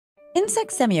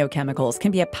Insect semiochemicals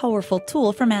can be a powerful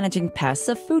tool for managing pests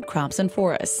of food crops and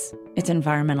forests. It's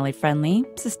environmentally friendly,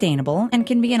 sustainable, and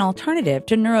can be an alternative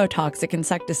to neurotoxic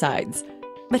insecticides.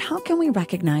 But how can we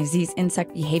recognize these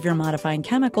insect behavior-modifying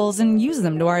chemicals and use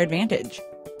them to our advantage?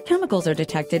 Chemicals are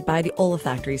detected by the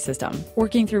olfactory system,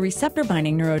 working through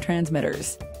receptor-binding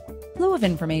neurotransmitters. Flow of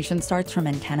information starts from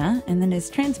antenna and then is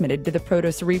transmitted to the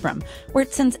protocerebrum, where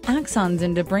it sends axons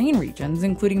into brain regions,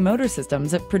 including motor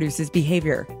systems, that produces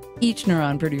behavior. Each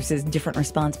neuron produces different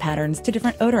response patterns to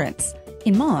different odorants.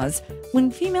 In moths,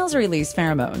 when females release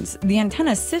pheromones, the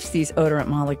antenna sifts these odorant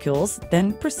molecules,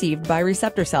 then perceived by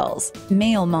receptor cells.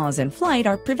 Male moths in flight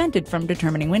are prevented from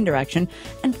determining wind direction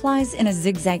and flies in a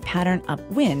zigzag pattern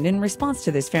upwind in response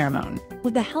to this pheromone.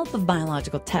 With the help of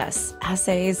biological tests,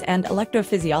 assays, and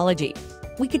electrophysiology,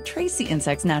 we could trace the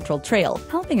insect's natural trail,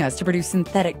 helping us to produce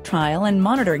synthetic trial and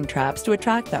monitoring traps to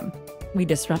attract them. We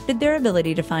disrupted their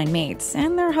ability to find mates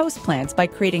and their host plants by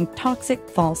creating toxic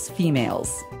false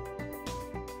females.